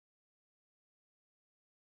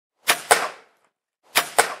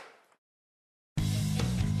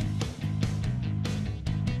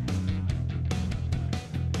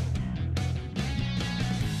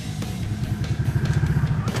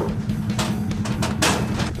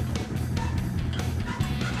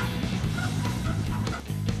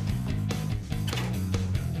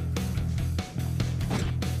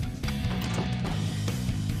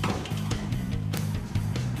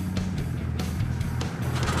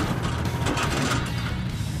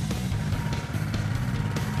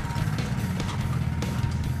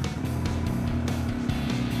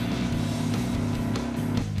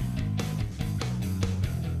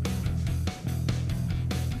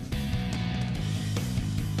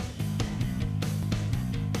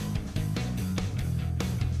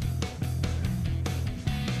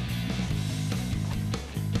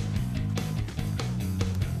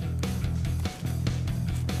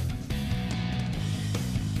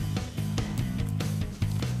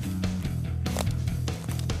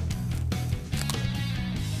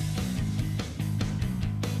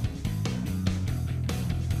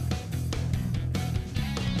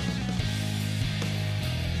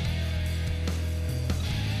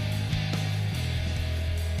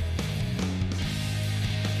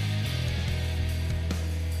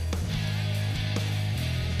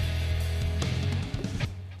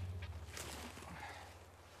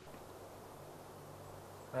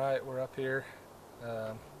Alright, we're up here.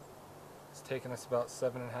 Um, it's taken us about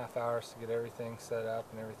 7.5 hours to get everything set up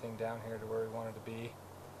and everything down here to where we wanted to be.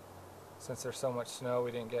 Since there's so much snow,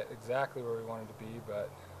 we didn't get exactly where we wanted to be, but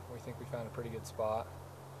we think we found a pretty good spot.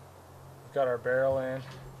 We've got our barrel in.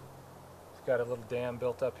 We've got a little dam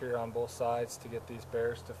built up here on both sides to get these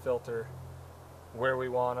bears to filter where we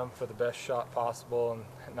want them for the best shot possible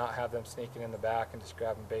and not have them sneaking in the back and just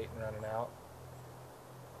grabbing bait and running out.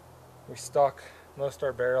 We stock most of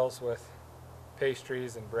our barrels with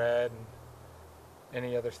pastries and bread and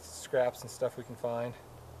any other scraps and stuff we can find.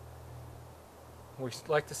 We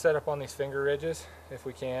like to set up on these finger ridges if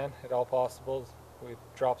we can, at all possible. It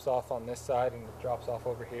drops off on this side and it drops off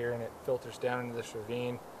over here and it filters down into this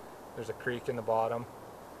ravine. There's a creek in the bottom.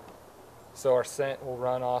 So our scent will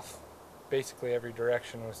run off basically every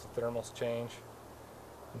direction as the thermals change,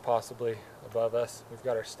 and possibly above us. We've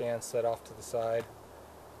got our stand set off to the side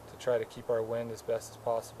to try to keep our wind as best as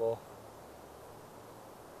possible.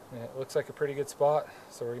 And it looks like a pretty good spot,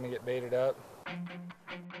 so we're going to get baited up.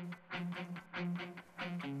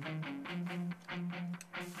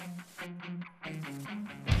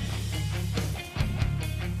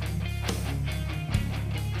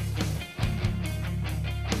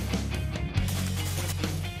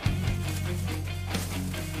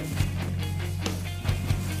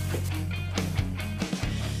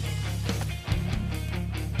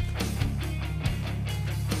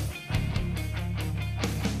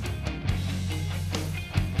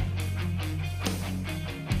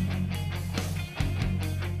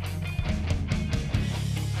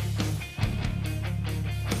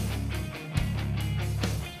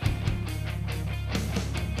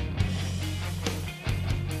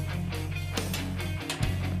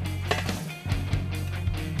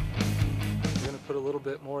 Put a little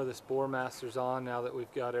bit more of this Boremasters on now that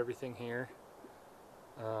we've got everything here.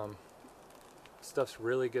 Stuff's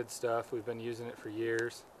really good stuff. We've been using it for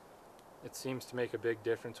years. It seems to make a big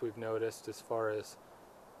difference, we've noticed, as far as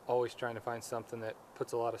always trying to find something that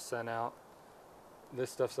puts a lot of scent out.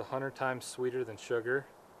 This stuff's 100 times sweeter than sugar,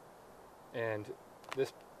 and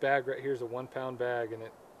this bag right here is a 1 pound bag, and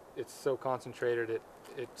it's so concentrated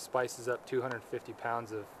it spices up 250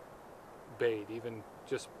 pounds of bait, even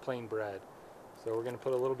just plain bread. So we're going to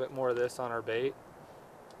put a little bit more of this on our bait,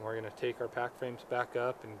 and we're going to take our pack frames back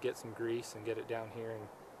up and get some grease and get it down here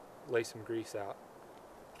and lay some grease out.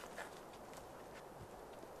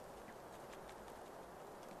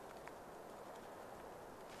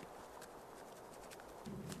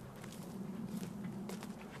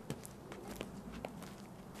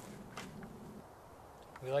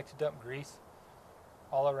 We like to dump grease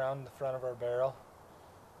all around the front of our barrel.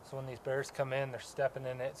 So when these bears come in, they're stepping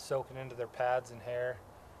in it, soaking into their pads and hair,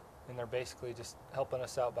 and they're basically just helping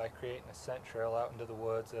us out by creating a scent trail out into the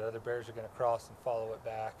woods that other bears are going to cross and follow it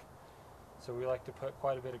back. So we like to put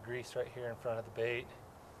quite a bit of grease right here in front of the bait,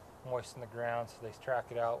 moisten the ground so they track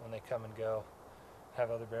it out when they come and go,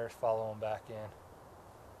 have other bears follow them back in.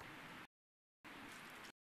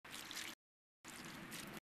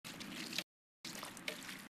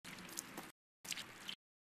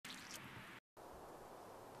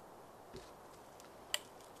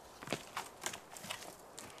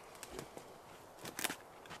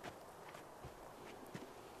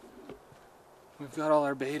 We've got all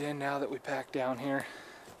our bait in now that we packed down here.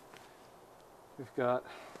 We've got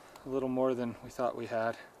a little more than we thought we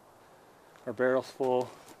had. Our barrel's full.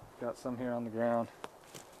 We've got some here on the ground.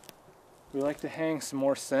 We like to hang some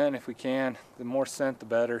more scent if we can. The more scent, the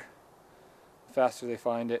better. The faster they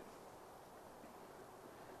find it.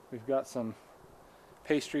 We've got some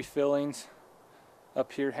pastry fillings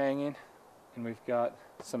up here hanging, and we've got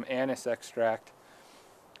some anise extract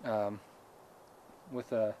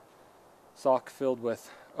with a sock filled with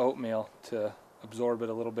oatmeal to absorb it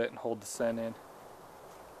a little bit and hold the scent in.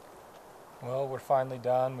 Well, we're finally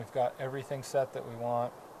done. We've got everything set that we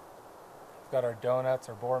want. We've got our donuts,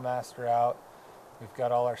 our Boremaster out. We've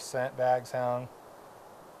got all our scent bags hung.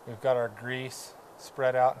 We've got our grease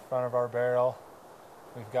spread out in front of our barrel.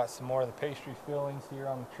 We've got some more of the pastry fillings here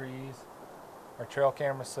on the trees. Our trail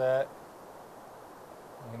camera set.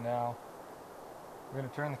 And now we're going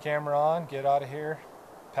to turn the camera on, get out of here,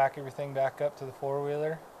 pack everything back up to the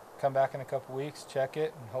four-wheeler, come back in a couple weeks, check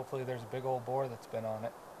it, and hopefully there's a big old boar that's been on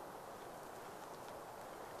it.